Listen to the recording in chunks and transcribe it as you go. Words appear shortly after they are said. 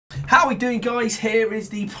we doing, guys? Here is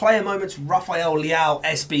the player moments Rafael Leao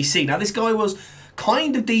Sbc. Now, this guy was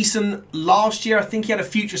kind of decent last year. I think he had a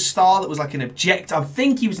future star that was like an objective. I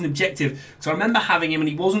think he was an objective. So I remember having him and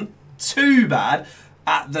he wasn't too bad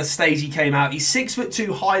at the stage he came out. He's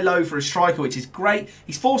 6'2" high-low for a striker, which is great.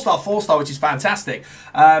 He's 4-star, 4-star, which is fantastic.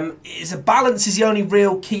 His balance is the only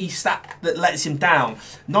real key stat that lets him down.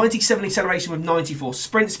 97 acceleration with 94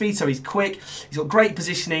 sprint speed, so he's quick. He's got great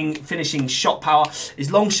positioning, finishing, shot power.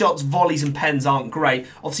 His long shots, volleys, and pens aren't great.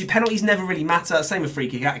 Obviously, penalties never really matter. Same with free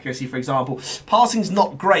kick accuracy, for example. Passing's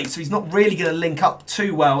not great, so he's not really going to link up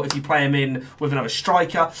too well if you play him in with another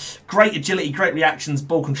striker. Great agility, great reactions,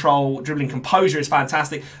 ball control, dribbling composure is fantastic.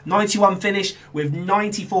 91 finish with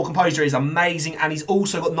 94 composure is amazing, and he's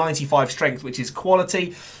also got 95 strength, which is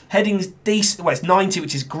quality. Heading's decent. Well, it's 90,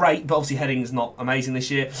 which is great, but obviously heading's not amazing this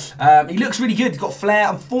year. He looks really good. He's got flair.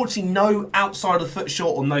 Unfortunately, no outside of the foot shot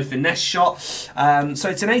or no finesse shot. So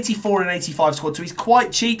it's an 84 and an 85 squad, so he's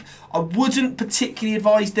quite cheap. I wouldn't particularly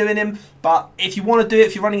advise doing him, but if you want to do it,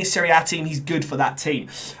 if you're running a Seria A team, he's good for that team.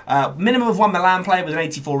 Minimum of 1 Milan player with an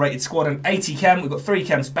 84 rated squad and 80 chem. We've got 3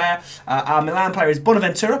 chem spare. Our Milan player is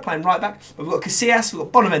Bonaventura, playing right back. We've got Casillas, we've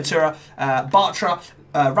got Bonaventura, Bartra,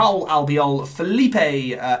 Raul Albiol, Felipe,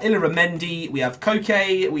 Illaramendi, we have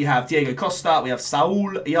Koke, we have Diego Costa, we have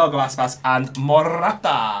Saul, Iago Aspas, and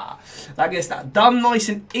Morata. That gets that done nice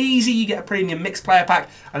and easy. You get a premium mixed player pack,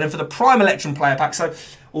 and then for the Prime Electrum player pack, so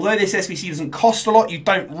although this SBC doesn't cost a lot, you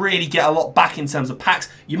don't really get a lot back in terms of packs.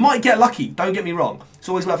 You might get lucky, don't get me wrong. It's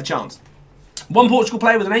always worth a chance. One Portugal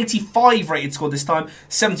player with an 85 rated squad this time,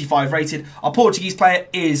 75 rated. Our Portuguese player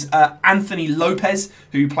is Anthony Lopez,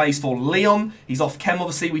 who plays for Lyon. He's off chem,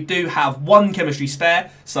 obviously. We do have 1 chemistry spare,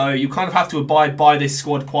 so you kind of have to abide by this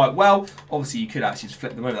squad quite well. Obviously, you could actually just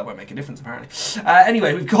flip them over. That won't make a difference, apparently.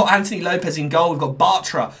 Anyway, we've got Anthony Lopez in goal. We've got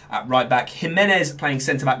Bartra at right back. Jimenez playing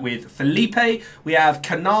centre-back with Felipe. We have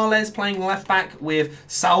Canales playing left-back with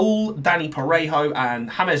Saul, Dani Parejo, and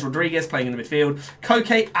James Rodriguez playing in the midfield.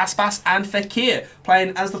 Koke, Aspas, and Fekir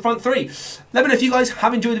playing as the front 3. Let me know if you guys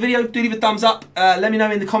have enjoyed the video. Do leave a thumbs up. Let me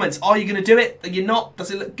know in the comments. Are you going to do it? Are you not?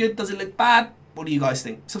 Does it look good? Does it look bad? What do you guys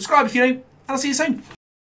think? Subscribe if you're new, and I'll see you soon.